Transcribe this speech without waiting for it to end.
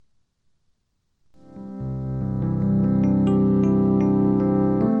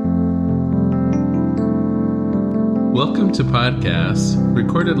Welcome to podcasts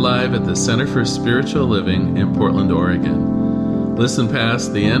recorded live at the Center for Spiritual Living in Portland, Oregon. Listen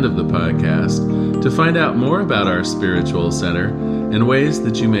past the end of the podcast to find out more about our spiritual center and ways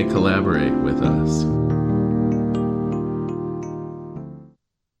that you may collaborate with us.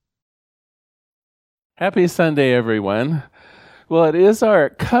 Happy Sunday, everyone. Well, it is our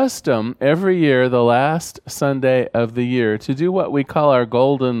custom every year, the last Sunday of the year, to do what we call our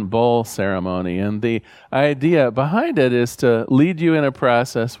Golden Bowl ceremony. And the idea behind it is to lead you in a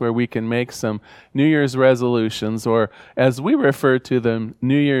process where we can make some New Year's resolutions, or as we refer to them,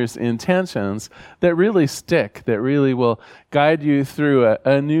 New Year's intentions, that really stick, that really will guide you through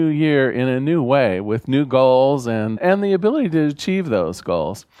a new year in a new way with new goals and the ability to achieve those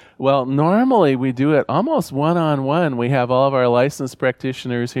goals. Well, normally we do it almost one-on-one. We have all of our licensed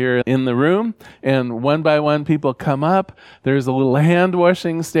practitioners here in the room, and one by one people come up. There's a little hand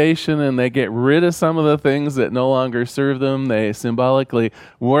washing station, and they get rid of some of the things that no longer serve them. They symbolically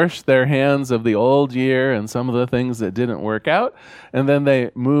wash their hands of the old year and some of the things that didn't work out, and then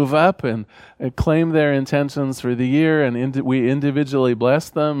they move up and claim their intentions for the year, and we individually bless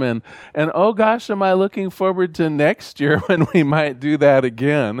them. And oh gosh, am I looking forward to next year when we might do that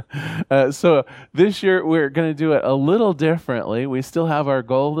again. So this year we're going to do it a little differently. We still have our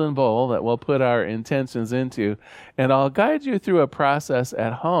golden bowl that we'll put our intentions into, and I'll guide you through a process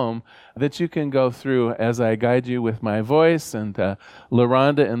at home that you can go through as I guide you with my voice, and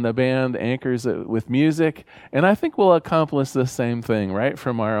LaRonda and the band anchors it with music, and I think we'll accomplish the same thing right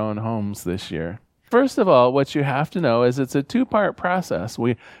from our own homes this year. First of all, what you have to know is it's a two-part process.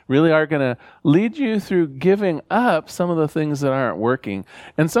 We really are going to lead you through giving up some of the things that aren't working.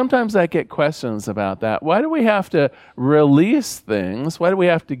 And sometimes I get questions about that. Why do we have to release things? Why do we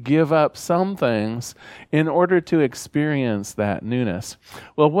have to give up some things in order to experience that newness?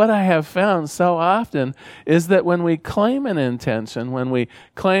 Well, what I have found so often is that when we claim an intention, when we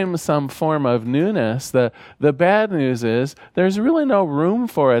claim some form of newness, the bad news is there's really no room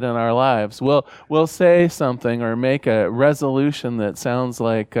for it in our lives. We'll say something or make a resolution that sounds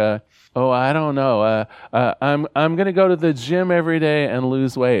like, I don't know, I'm going to go to the gym every day and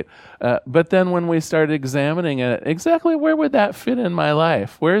lose weight. But then when we start examining it, exactly where would that fit in my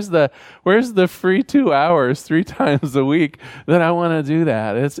life? Where's the free 2 hours 3 times a week that I want to do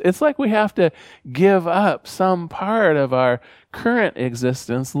that? It's like we have to give up some part of our current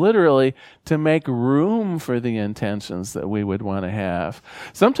existence, literally, to make room for the intentions that we would want to have.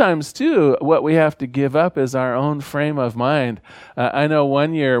 Sometimes, too, what we have to give up is our own frame of mind. I know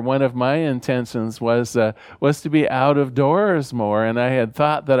one year, one of my intentions was to be out of doors more, and I had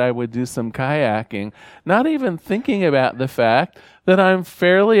thought that I would do some kayaking, not even thinking about the fact that I'm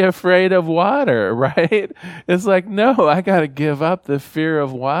fairly afraid of water, right? It's like, no, I got to give up the fear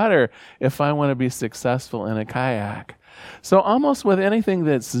of water if I want to be successful in a kayak. So almost with anything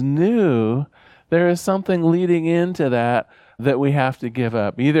that's new, there is something leading into that we have to give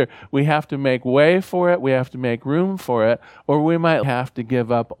up. Either we have to make way for it, we have to make room for it, or we might have to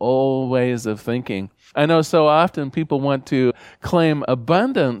give up old ways of thinking. I know so often people want to claim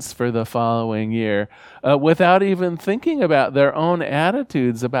abundance for the following year without even thinking about their own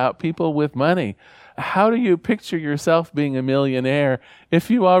attitudes about people with money. How do you picture yourself being a millionaire if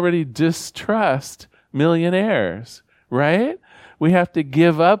you already distrust millionaires? Right? We have to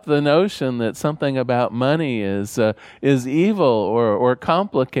give up the notion that something about money is evil or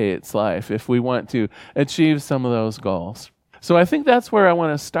complicates life if we want to achieve some of those goals. So I think that's where I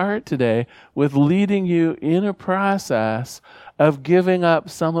want to start today, with leading you in a process of giving up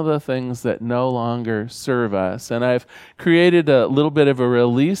some of the things that no longer serve us. And I've created a little bit of a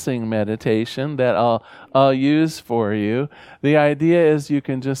releasing meditation that I'll use for you. The idea is you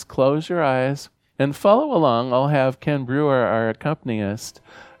can just close your eyes and follow along. I'll have Ken Brewer, our accompanist,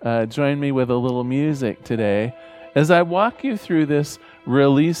 join me with a little music today as I walk you through this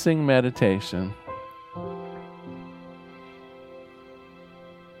releasing meditation.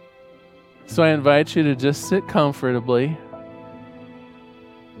 So I invite you to just sit comfortably.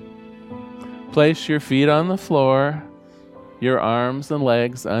 Place your feet on the floor, your arms and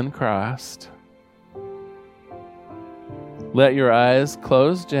legs uncrossed. Let your eyes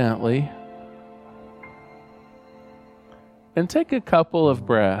close gently. And take a couple of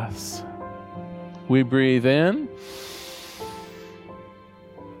breaths. We breathe in,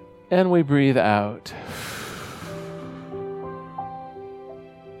 and we breathe out.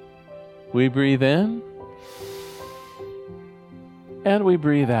 We breathe in, and we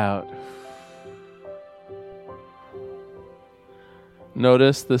breathe out.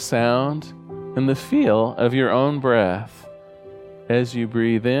 Notice the sound and the feel of your own breath as you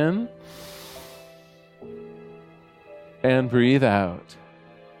breathe in and breathe out.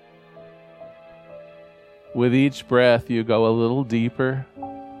 With each breath, you go a little deeper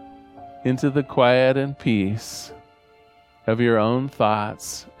into the quiet and peace of your own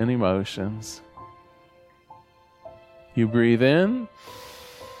thoughts and emotions. You breathe in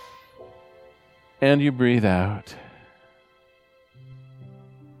and you breathe out.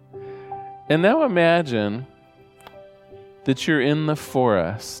 And now imagine that you're in the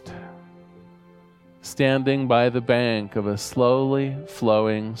forest, standing by the bank of a slowly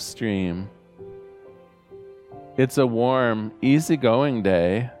flowing stream. It's a warm, easygoing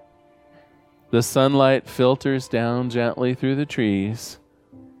day. The sunlight filters down gently through the trees,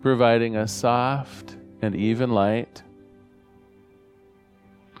 providing a soft and even light.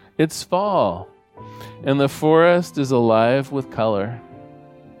 It's fall, and the forest is alive with color.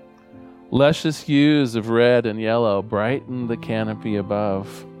 Luscious hues of red and yellow brighten the canopy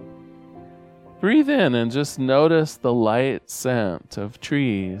above. Breathe in and just notice the light scent of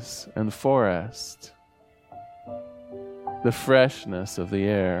trees and forest, the freshness of the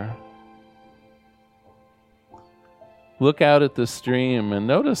air. Look out at the stream and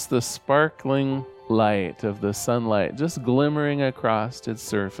notice the sparkling light of the sunlight just glimmering across its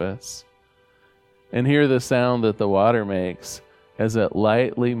surface. And hear the sound that the water makes as it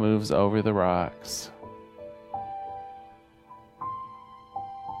lightly moves over the rocks.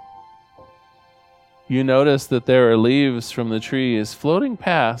 You notice that there are leaves from the trees floating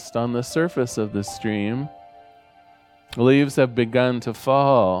past on the surface of the stream. Leaves have begun to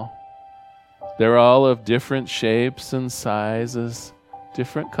fall. They're all of different shapes and sizes,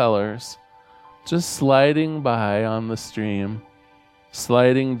 different colors, just sliding by on the stream,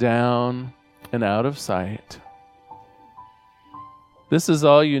 sliding down and out of sight. This is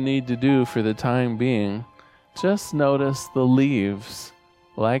all you need to do for the time being. Just notice the leaves,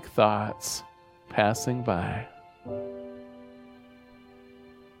 like thoughts, passing by.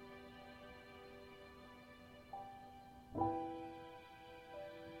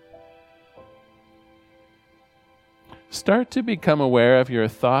 Start to become aware of your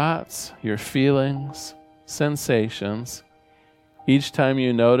thoughts, your feelings, sensations. Each time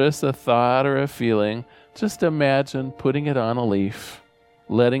you notice a thought or a feeling, just imagine putting it on a leaf,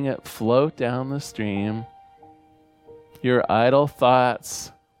 letting it float down the stream. Your idle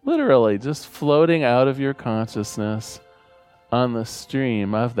thoughts, literally just floating out of your consciousness on the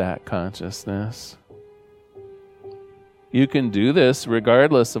stream of that consciousness. You can do this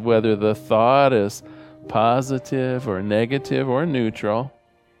regardless of whether the thought is positive or negative or neutral,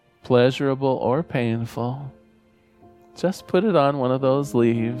 pleasurable or painful. Just put it on one of those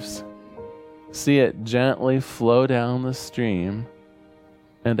leaves. See it gently flow down the stream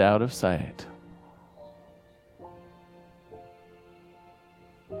and out of sight.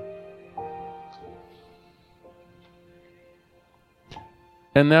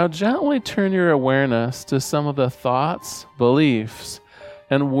 And now gently turn your awareness to some of the thoughts, beliefs,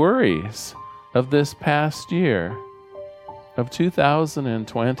 and worries of this past year, of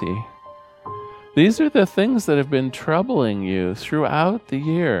 2020. These are the things that have been troubling you throughout the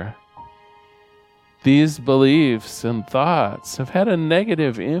year. These beliefs and thoughts have had a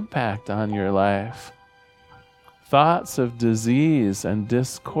negative impact on your life. Thoughts of disease and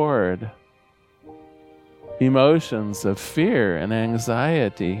discord, emotions of fear and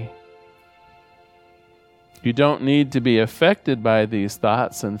anxiety. You don't need to be affected by these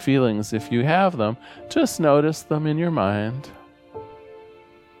thoughts and feelings if you have them. Just notice them in your mind.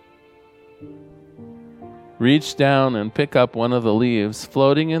 Reach down and pick up one of the leaves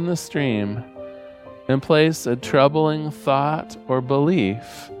floating in the stream and place a troubling thought or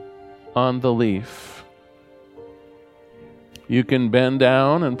belief on the leaf. You can bend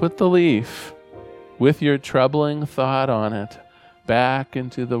down and put the leaf with your troubling thought on it back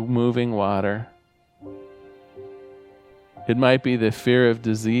into the moving water. It might be the fear of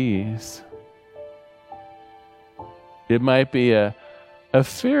disease. It might be a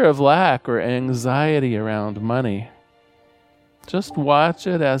fear of lack or anxiety around money. Just watch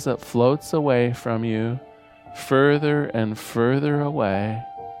it as it floats away from you, further and further away.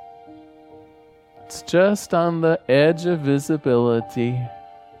 It's just on the edge of visibility,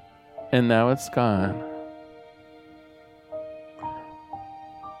 and now it's gone.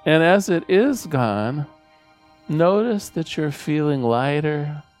 And as it is gone, notice that you're feeling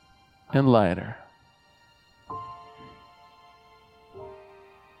lighter and lighter.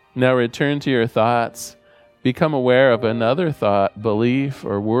 Now return to your thoughts. Become aware of another thought, belief,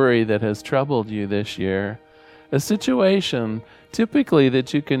 or worry that has troubled you this year. A situation typically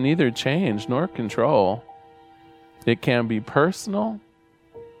that you can neither change nor control. It can be personal,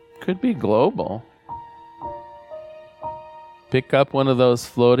 could be global. Pick up one of those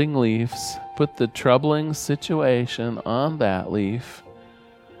floating leaves, put the troubling situation on that leaf,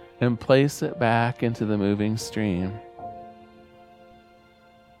 and place it back into the moving stream.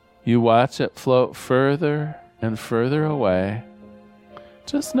 You watch it float further and further away.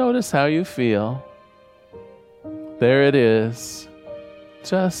 Just notice how you feel. There it is,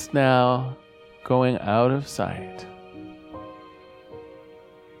 just now going out of sight.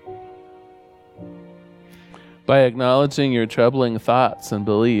 By acknowledging your troubling thoughts and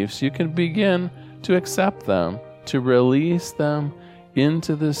beliefs, you can begin to accept them, to release them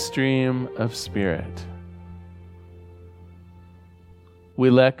into the stream of spirit. We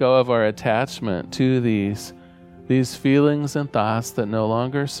let go of our attachment to these feelings and thoughts that no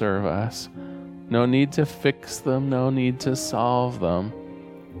longer serve us. No need to fix them, no need to solve them.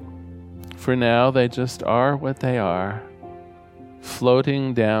 For now, they just are what they are,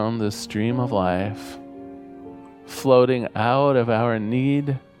 floating down the stream of life, floating out of our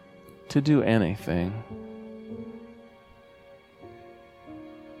need to do anything.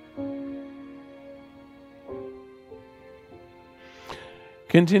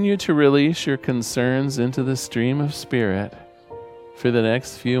 Continue to release your concerns into the stream of spirit for the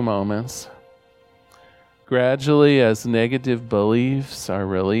next few moments. Gradually, as negative beliefs are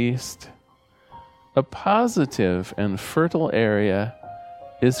released, a positive and fertile area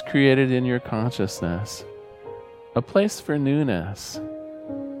is created in your consciousness, a place for newness,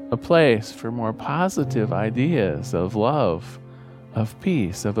 a place for more positive ideas of love, of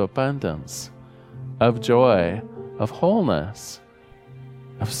peace, of abundance, of joy, of wholeness,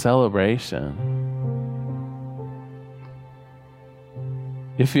 of celebration.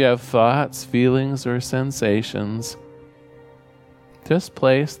 If you have thoughts, feelings, or sensations, just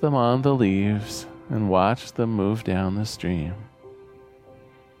place them on the leaves and watch them move down the stream.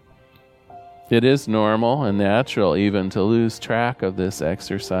 It is normal and natural even to lose track of this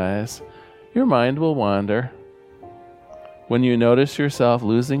exercise. Your mind will wander. When you notice yourself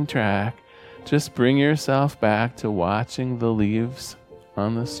losing track, just bring yourself back to watching the leaves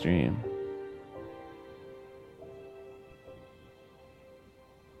on the stream.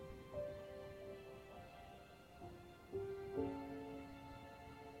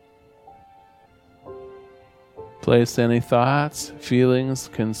 Place any thoughts, feelings,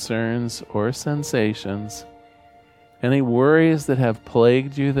 concerns, or sensations, any worries that have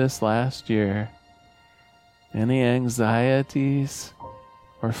plagued you this last year, any anxieties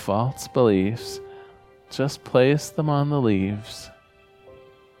or false beliefs, just place them on the leaves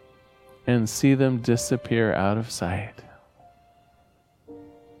and see them disappear out of sight.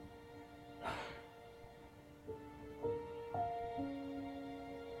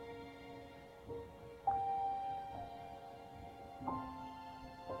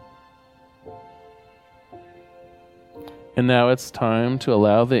 And now it's time to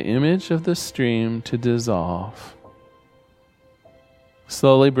allow the image of the stream to dissolve.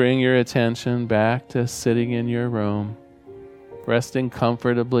 Slowly bring your attention back to sitting in your room, resting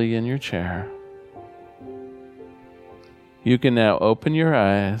comfortably in your chair. You can now open your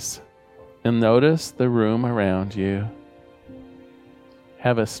eyes and notice the room around you.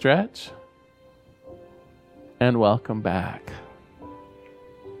 Have a stretch and welcome back.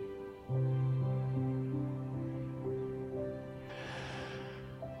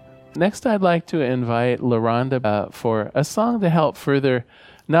 Next, I'd like to invite LaRonda for a song to help further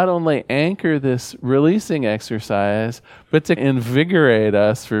not only anchor this releasing exercise, but to invigorate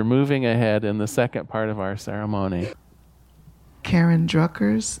us for moving ahead in the second part of our ceremony. Karen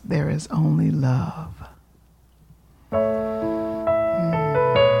Drucker's There Is Only Love.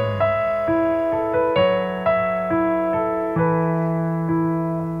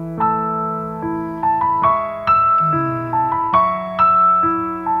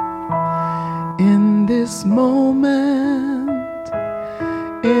 In this moment,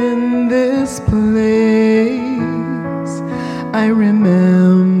 in this place, I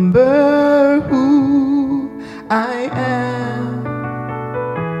remember who I am,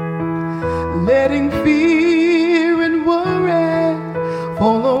 letting fear and worry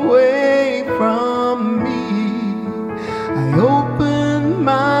fall away from me. I open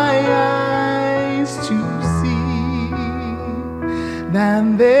my eyes to see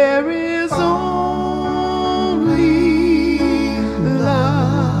that there is only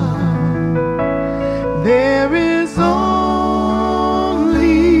love. There is only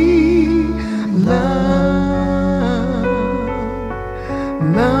love.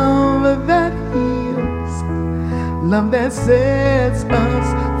 Love that heals, love that sets us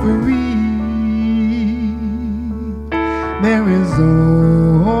free. There is only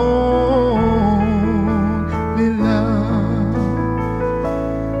love.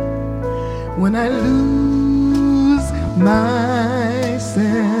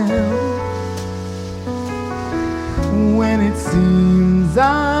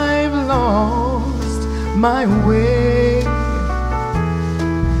 my way.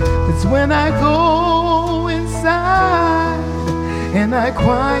 It's when I go inside and I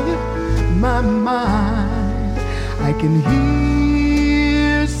quiet my mind, I can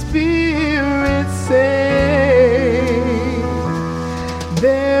hear spirits say,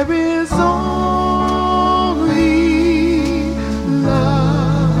 there is only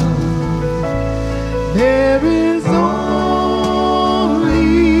love. There is only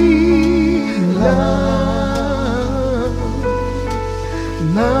love.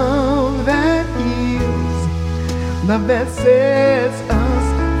 Love that heals, love that sets us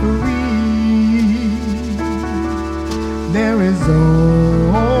free. There is only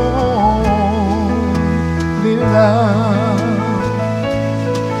love.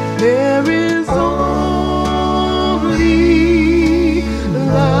 There is only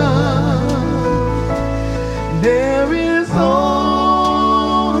love. There is only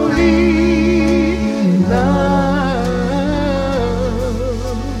love.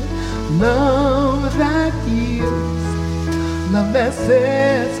 Love that heals, love that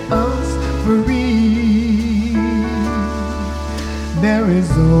sets us free. There is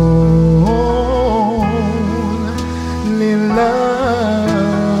only love.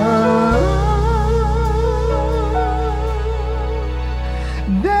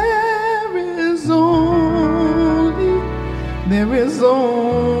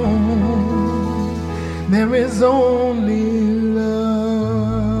 There is only love.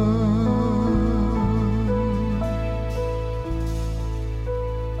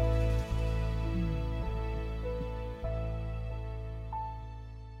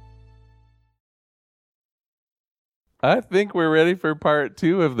 I think we're ready for part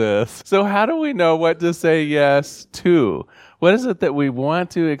 2 of this. So how do we know what to say yes to? What is it that we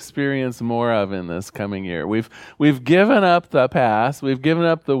want to experience more of in this coming year? We've given up the past. We've given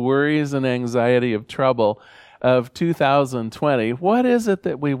up the worries and anxiety of trouble of 2020. What is it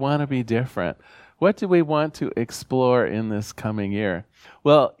that we want to be different? What do we want to explore in this coming year?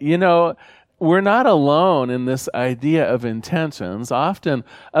 Well, we're not alone in this idea of intentions. Often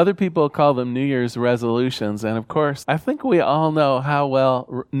other people call them New Year's resolutions. And of course, I think we all know how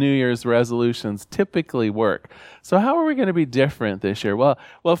well New Year's resolutions typically work. So how are we going to be different this year? Well,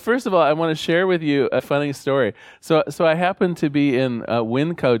 first of all, I want to share with you a funny story. So I happened to be in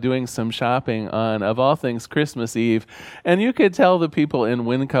Winco doing some shopping on, of all things, Christmas Eve. And you could tell the people in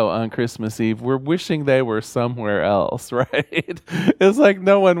Winco on Christmas Eve were wishing they were somewhere else, right? It's like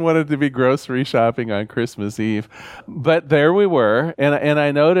no one wanted to be grocery shopping on Christmas Eve. But there we were. And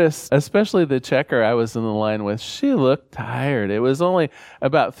I noticed, especially the checker I was in the line with, she looked tired. It was only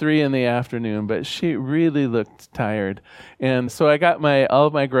about 3 p.m, but she really looked tired. And so I got all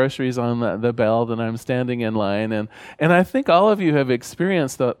of my groceries on the belt, and I'm standing in line. And I think all of you have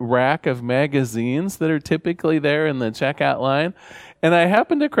experienced the rack of magazines that are typically there in the checkout line. And I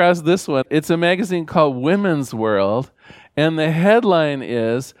happened across this one. It's a magazine called Women's World. And the headline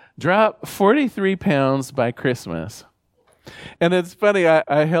is, "Drop 43 pounds by Christmas." And it's funny,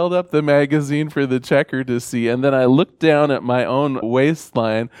 I held up the magazine for the checker to see, and then I looked down at my own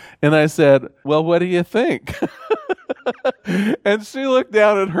waistline, and I said, well, what do you think? And she looked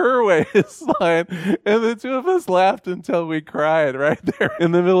down at her waistline, and the two of us laughed until we cried right there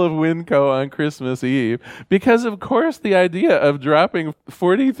in the middle of Winco on Christmas Eve. Because, of course, the idea of dropping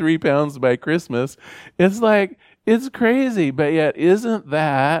 43 pounds by Christmas, it's like, it's crazy, but yet isn't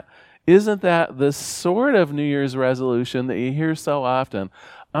that the sort of New Year's resolution that you hear so often?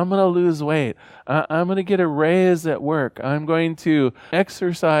 I'm going to lose weight. I'm going to get a raise at work. I'm going to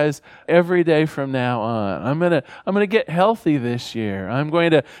exercise every day from now on. I'm going to get healthy this year. I'm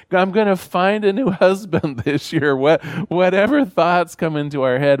going to find a new husband this year. Whatever thoughts come into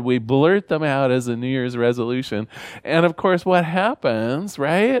our head, we blurt them out as a New Year's resolution. And of course, what happens,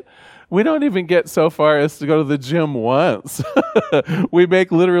 right? We don't even get so far as to go to the gym once. We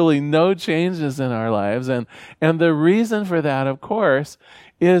make literally no changes in our lives. And the reason for that, of course,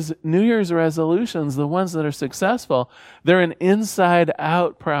 is New Year's resolutions, the ones that are successful, they're an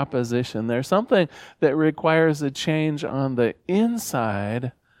inside-out proposition. They're something that requires a change on the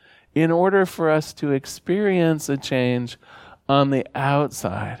inside in order for us to experience a change on the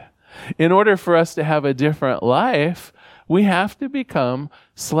outside. In order for us to have a different life, we have to become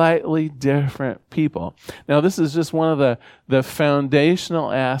slightly different people. Now, this is just one of the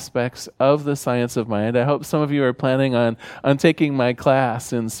foundational aspects of the science of mind. I hope some of you are planning on taking my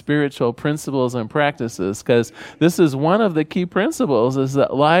class in spiritual principles and practices, because this is one of the key principles, is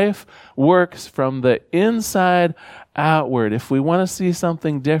that life works from the inside outward. If we want to see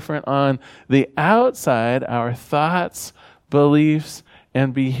something different on the outside, our thoughts, beliefs,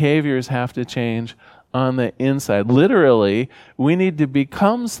 and behaviors have to change on the inside. Literally, we need to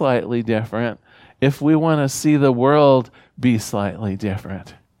become slightly different if we want to see the world be slightly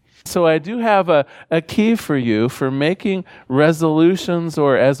different. So I do have a key for you for making resolutions,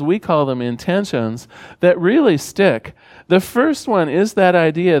 or as we call them, intentions, that really stick. The first one is that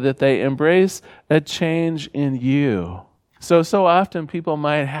idea that they embrace a change in you. So often people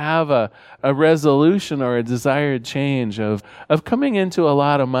might have a resolution or a desired change of coming into a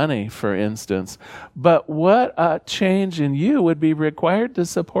lot of money, for instance. But what a change in you would be required to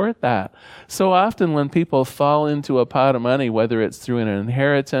support that? So often when people fall into a pot of money, whether it's through an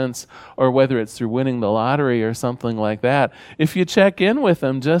inheritance or whether it's through winning the lottery or something like that, if you check in with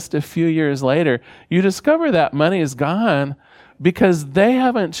them just a few years later, you discover that money is gone because they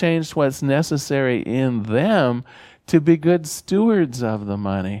haven't changed what's necessary in them to be good stewards of the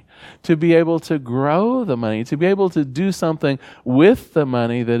money, to be able to grow the money, to be able to do something with the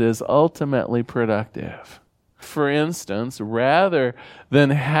money that is ultimately productive. For instance, rather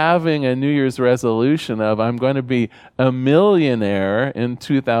than having a New Year's resolution of, I'm going to be a millionaire in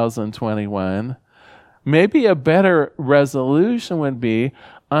 2021, maybe a better resolution would be,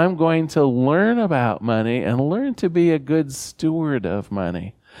 I'm going to learn about money and learn to be a good steward of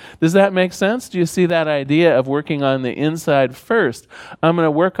money. Does that make sense? Do you see that idea of working on the inside first? I'm going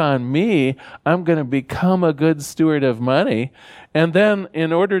to work on me. I'm going to become a good steward of money. And then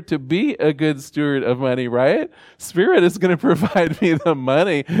in order to be a good steward of money, right? Spirit is going to provide me the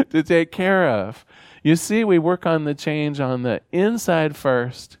money to take care of. You see, we work on the change on the inside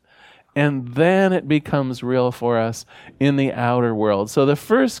first, and then it becomes real for us in the outer world. So the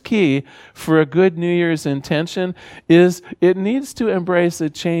first key for a good New Year's intention is it needs to embrace a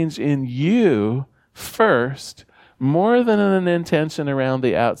change in you first, more than an intention around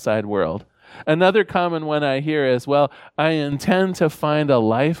the outside world. Another common one I hear is, well, I intend to find a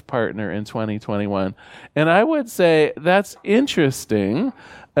life partner in 2021. And I would say that's interesting.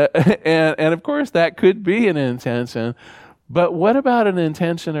 And of course, that could be an intention. But what about an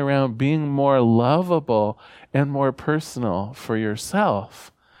intention around being more lovable and more personal for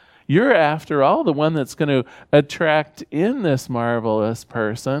yourself? You're, after all, the one that's going to attract in this marvelous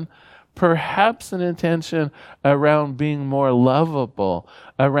person. Perhaps an intention around being more lovable,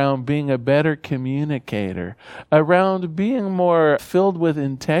 around being a better communicator, around being more filled with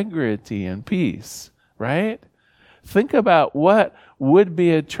integrity and peace, right? Think about what would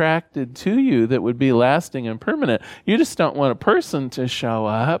be attracted to you that would be lasting and permanent. You just don't want a person to show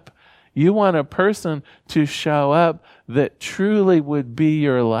up. You want a person to show up that truly would be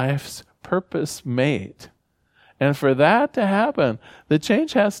your life's purpose mate. And for that to happen, the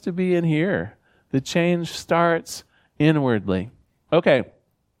change has to be in here. The change starts inwardly. Okay.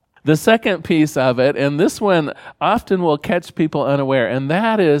 The second piece of it, and this one often will catch people unaware, and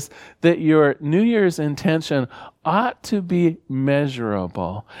that is that your New Year's intention ought to be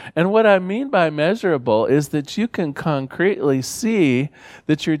measurable. And what I mean by measurable is that you can concretely see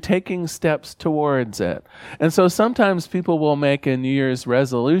that you're taking steps towards it. And so sometimes people will make a New Year's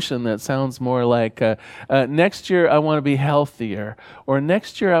resolution that sounds more like, next year I want to be healthier, or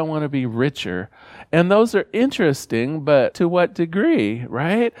next year I want to be richer. And those are interesting, but to what degree,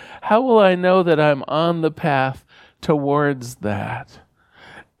 right? How will I know that I'm on the path towards that?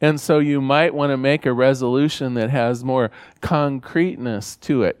 And so you might want to make a resolution that has more concreteness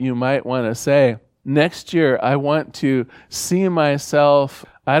to it. You might want to say, next year I want to see myself,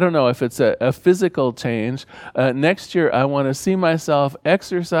 I don't know if it's a physical change. Next year I want to see myself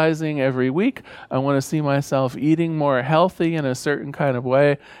exercising every week. I want to see myself eating more healthy in a certain kind of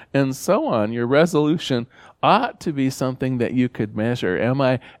way, and so on. Your resolution ought to be something that you could measure. Am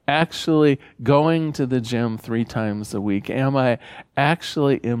I actually going to the gym 3 times a week? Am I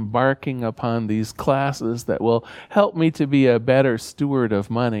actually embarking upon these classes that will help me to be a better steward of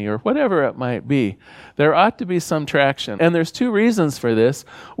money, or whatever it might be? There ought to be some traction. And there's 2 reasons for this.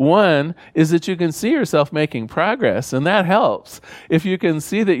 One is that you can see yourself making progress, and that helps. If you can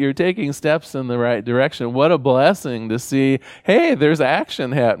see that you're taking steps in the right direction, what a blessing to see, hey, there's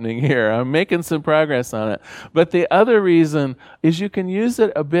action happening here. I'm making some progress on it. But the other reason is you can use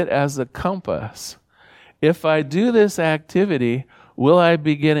it a bit as a compass. If I do this activity, will I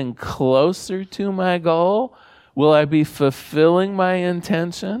be getting closer to my goal? Will I be fulfilling my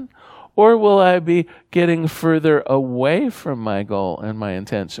intention? Or will I be getting further away from my goal and my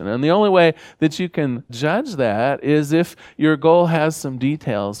intention? And the only way that you can judge that is if your goal has some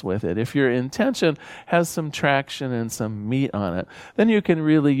details with it. If your intention has some traction and some meat on it, then you can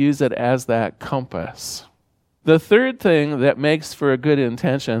really use it as that compass. The third thing that makes for a good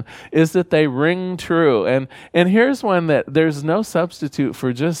intention is that they ring true. And here's one that there's no substitute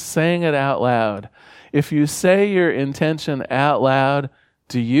for just saying it out loud. If you say your intention out loud,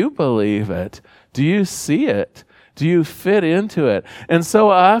 do you believe it? Do you see it? Do you fit into it? And so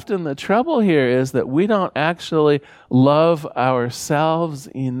often the trouble here is that we don't actually love ourselves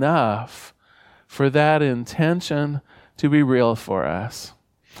enough for that intention to be real for us.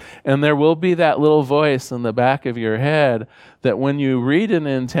 And there will be that little voice in the back of your head that when you read an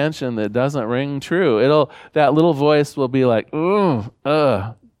intention that doesn't ring true, that little voice will be like,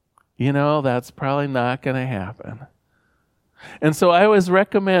 that's probably not going to happen. And so I always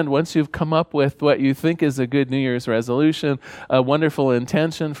recommend, once you've come up with what you think is a good New Year's resolution, a wonderful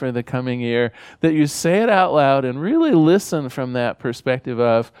intention for the coming year, that you say it out loud and really listen from that perspective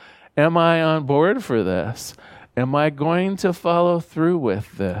of, am I on board for this? Am I going to follow through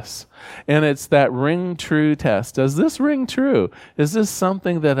with this? And it's that ring true test. Does this ring true? Is this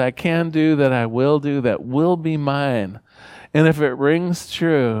something that I can do, that I will do, that will be mine? And if it rings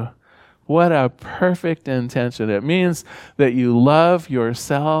true, what a perfect intention. It means that you love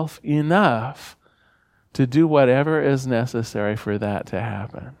yourself enough to do whatever is necessary for that to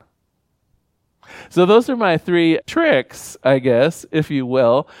happen. So those are my 3 tricks, I guess, if you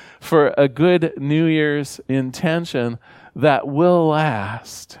will, for a good New Year's intention that will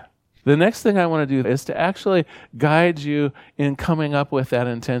last. The next thing I want to do is to actually guide you in coming up with that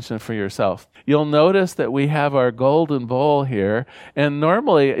intention for yourself. You'll notice that we have our golden bowl here, and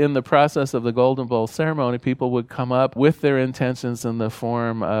normally in the process of the golden bowl ceremony, people would come up with their intentions in the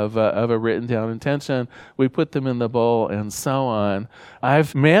form of a written down intention. We put them in the bowl and so on.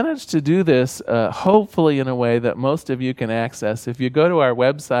 I've managed to do this hopefully in a way that most of you can access. If you go to our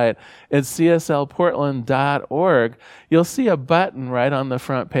website at cslportland.org, you'll see a button right on the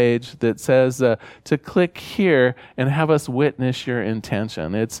front page that says to click here and have us witness your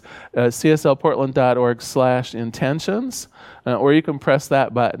intention. It's cslportland.org/intentions, or you can press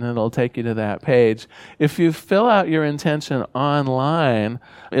that button and it'll take you to that page. If you fill out your intention online,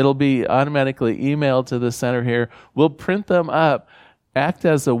 it'll be automatically emailed to the center here. We'll print them up. Act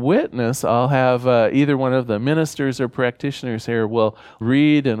as a witness. I'll have either one of the ministers or practitioners here will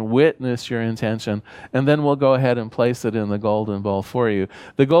read and witness your intention, and then we'll go ahead and place it in the golden bowl for you.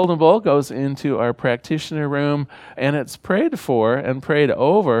 The golden bowl goes into our practitioner room, and it's prayed for and prayed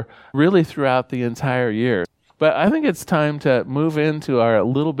over really throughout the entire year. But I think it's time to move into our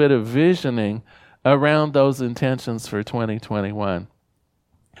little bit of visioning around those intentions for 2021.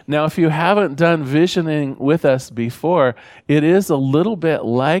 Now, if you haven't done visioning with us before, it is a little bit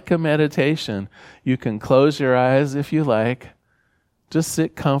like a meditation. You can close your eyes if you like. Just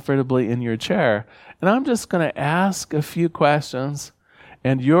sit comfortably in your chair. And I'm just going to ask a few questions,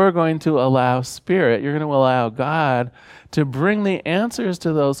 and you're going to allow Spirit, you're going to allow God to bring the answers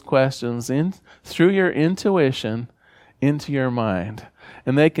to those questions in through your intuition into your mind.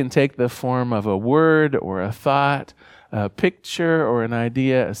 And they can take the form of a word or a thought, a picture or an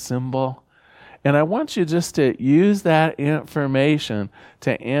idea, a symbol. And I want you just to use that information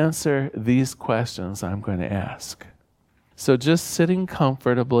to answer these questions I'm going to ask. So just sitting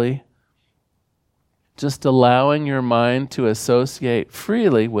comfortably, just allowing your mind to associate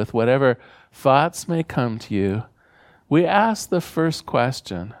freely with whatever thoughts may come to you, we ask the first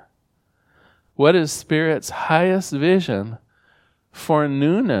question: what is Spirit's highest vision for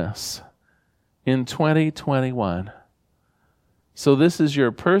newness in 2021? So this is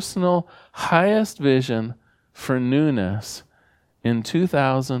your personal highest vision for newness in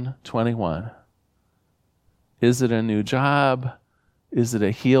 2021. Is it a new job? Is it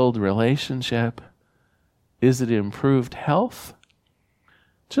a healed relationship? Is it improved health?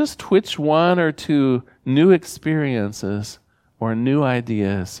 Just which one or two new experiences or new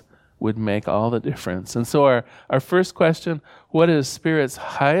ideas would make all the difference? And so our first question: what is Spirit's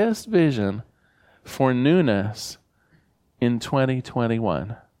highest vision for newness in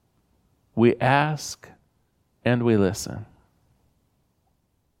 2021? We ask and we listen.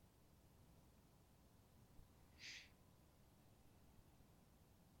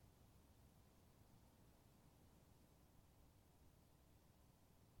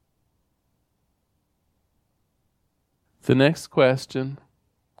 The next question: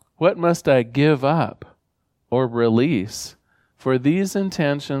 what must I give up or release for these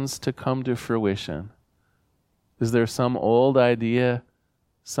intentions to come to fruition? Is there some old idea,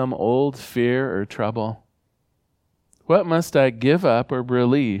 some old fear or trouble? What must I give up or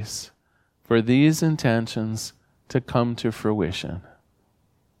release for these intentions to come to fruition?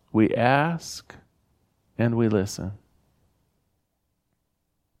 We ask and we listen.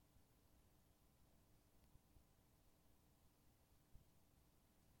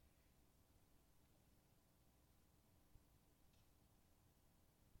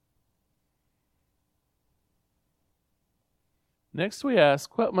 Next we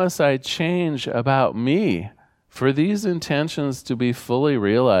ask, what must I change about me for these intentions to be fully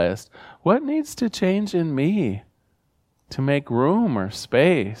realized? What needs to change in me to make room or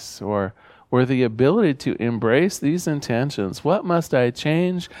space or the ability to embrace these intentions? What must I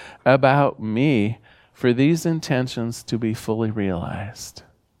change about me for these intentions to be fully realized?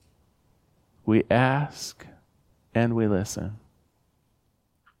 We ask and we listen.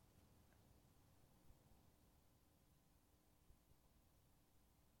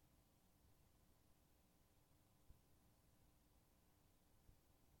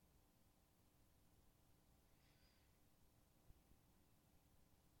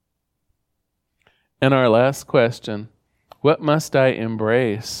 And our last question, what must I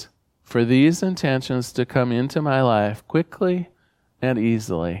embrace for these intentions to come into my life quickly and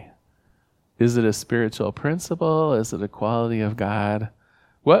easily? Is it a spiritual principle? Is it a quality of God?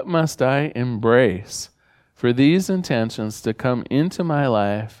 What must I embrace for these intentions to come into my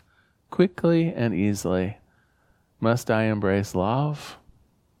life quickly and easily? Must I embrace love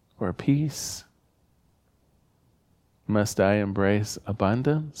or peace? Must I embrace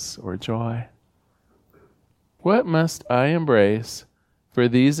abundance or joy? What must I embrace for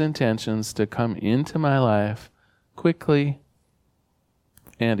these intentions to come into my life quickly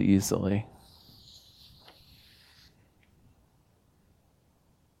and easily?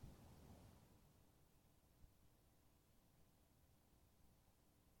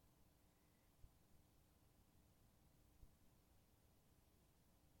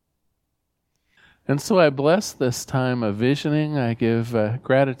 And so I bless this time of visioning. I give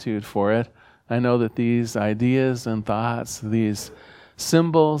gratitude for it. I know that these ideas and thoughts, these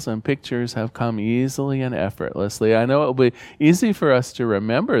symbols and pictures have come easily and effortlessly. I know it will be easy for us to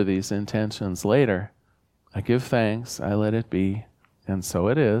remember these intentions later. I give thanks, I let it be, and so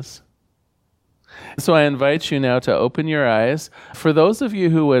it is. So I invite you now to open your eyes. For those of you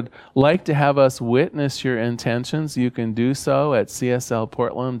who would like to have us witness your intentions, you can do so at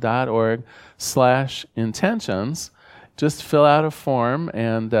cslportland.org/intentions. Just fill out a form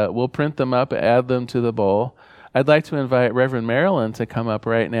and we'll print them up, add them to the bowl. I'd like to invite Reverend Marilyn to come up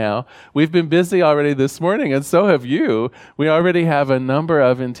right now. We've been busy already this morning, and so have you. We already have a number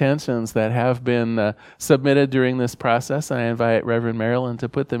of intentions that have been submitted during this process, and I invite Reverend Marilyn to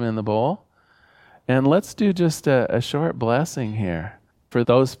put them in the bowl. And let's do just a short blessing here for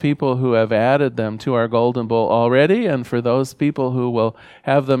those people who have added them to our golden bowl already, and for those people who will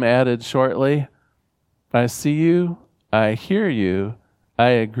have them added shortly. I see you, I hear you, I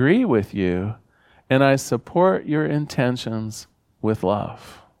agree with you, and I support your intentions with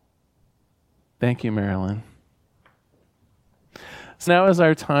love. Thank you, Marilyn. So now is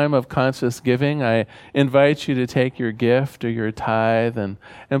our time of conscious giving. I invite you to take your gift or your tithe and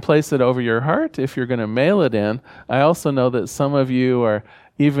place it over your heart if you're going to mail it in. I also know that some of you are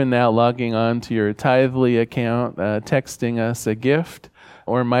even now logging on to your Tithely account, texting us a gift,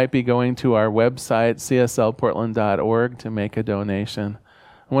 or might be going to our website, cslportland.org, to make a donation.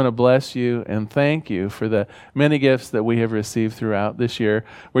 I want to bless you and thank you for the many gifts that we have received throughout this year.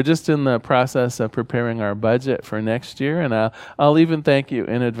 We're just in the process of preparing our budget for next year, and I'll even thank you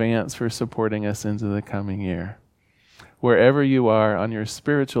in advance for supporting us into the coming year. Wherever you are on your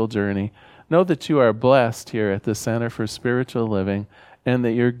spiritual journey, know that you are blessed here at the Center for Spiritual Living and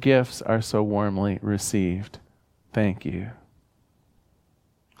that your gifts are so warmly received. Thank you.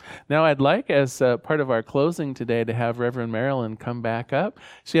 Now I'd like, as part of our closing today, to have Reverend Marilyn come back up.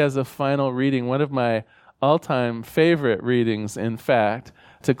 She has a final reading, one of my all-time favorite readings, in fact,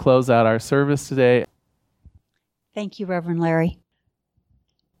 to close out our service today. Thank you, Reverend Larry.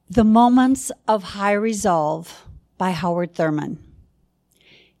 The Moments of High Resolve by Howard Thurman.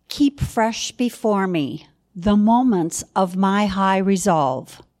 Keep fresh before me the moments of my high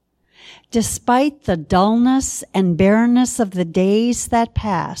resolve. Despite the dullness and barrenness of the days that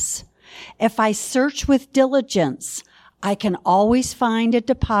pass, if I search with diligence, I can always find a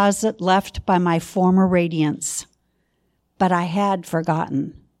deposit left by my former radiance. But I had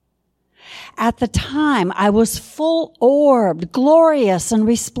forgotten. At the time, I was full-orbed, glorious, and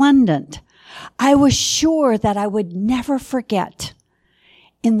resplendent. I was sure that I would never forget.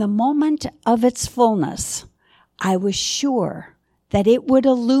 In the moment of its fullness, I was sure that it would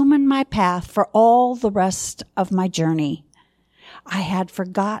illumine my path for all the rest of my journey. I had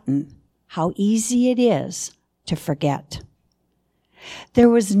forgotten how easy it is to forget. There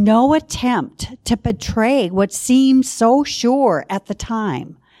was no attempt to betray what seemed so sure at the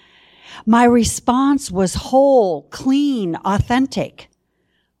time. My response was whole, clean, authentic.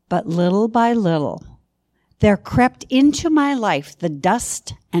 But little by little, there crept into my life the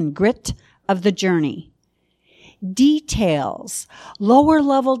dust and grit of the journey. details, lower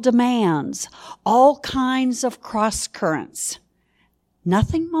level demands, all kinds of cross currents.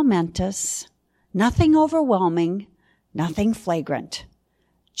 Nothing momentous, nothing overwhelming, nothing flagrant,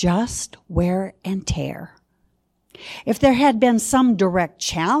 just wear and tear. If there had been some direct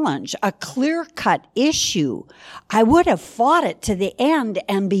challenge, a clear-cut issue, I would have fought it to the end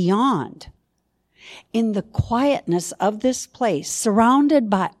and beyond. In the quietness of this place, surrounded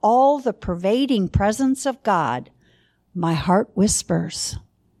by all the pervading presence of God, my heart whispers,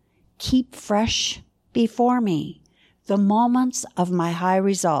 keep fresh before me the moments of my high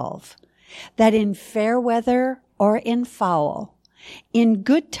resolve, that in fair weather or in foul, in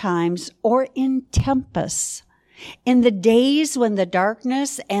good times or in tempests, in the days when the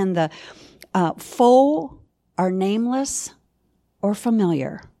darkness and the foe are nameless or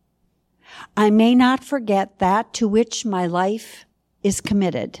familiar, I may not forget that to which my life is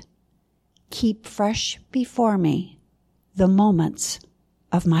committed. Keep fresh before me the moments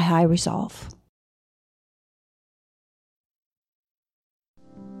of my high resolve.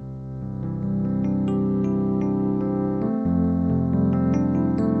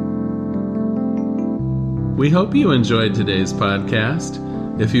 We hope you enjoyed today's podcast.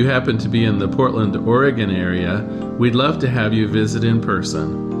 If you happen to be in the Portland, Oregon area, we'd love to have you visit in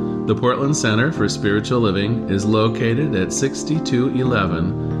person. The Portland Center for Spiritual Living is located at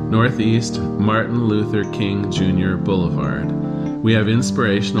 6211 Northeast Martin Luther King Jr. Boulevard. We have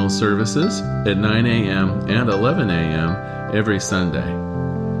inspirational services at 9 a.m. and 11 a.m. every Sunday.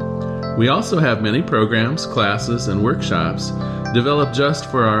 We also have many programs, classes, and workshops developed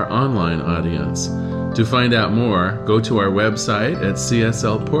just for our online audience. To find out more, go to our website at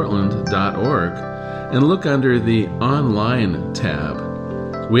cslportland.org and look under the Online tab.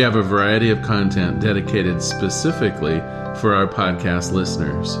 We have a variety of content dedicated specifically for our podcast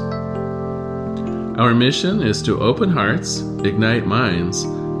listeners. Our mission is to open hearts, ignite minds,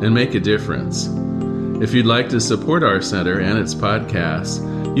 and make a difference. If you'd like to support our center and its podcasts,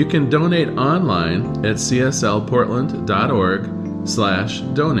 you can donate online at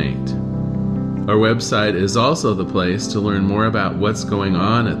cslportland.org/donate. Our website is also the place to learn more about what's going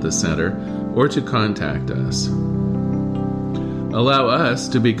on at the center or to contact us. Allow us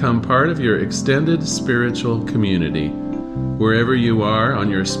to become part of your extended spiritual community. Wherever you are on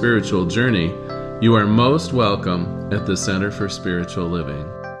your spiritual journey, you are most welcome at the Center for Spiritual Living.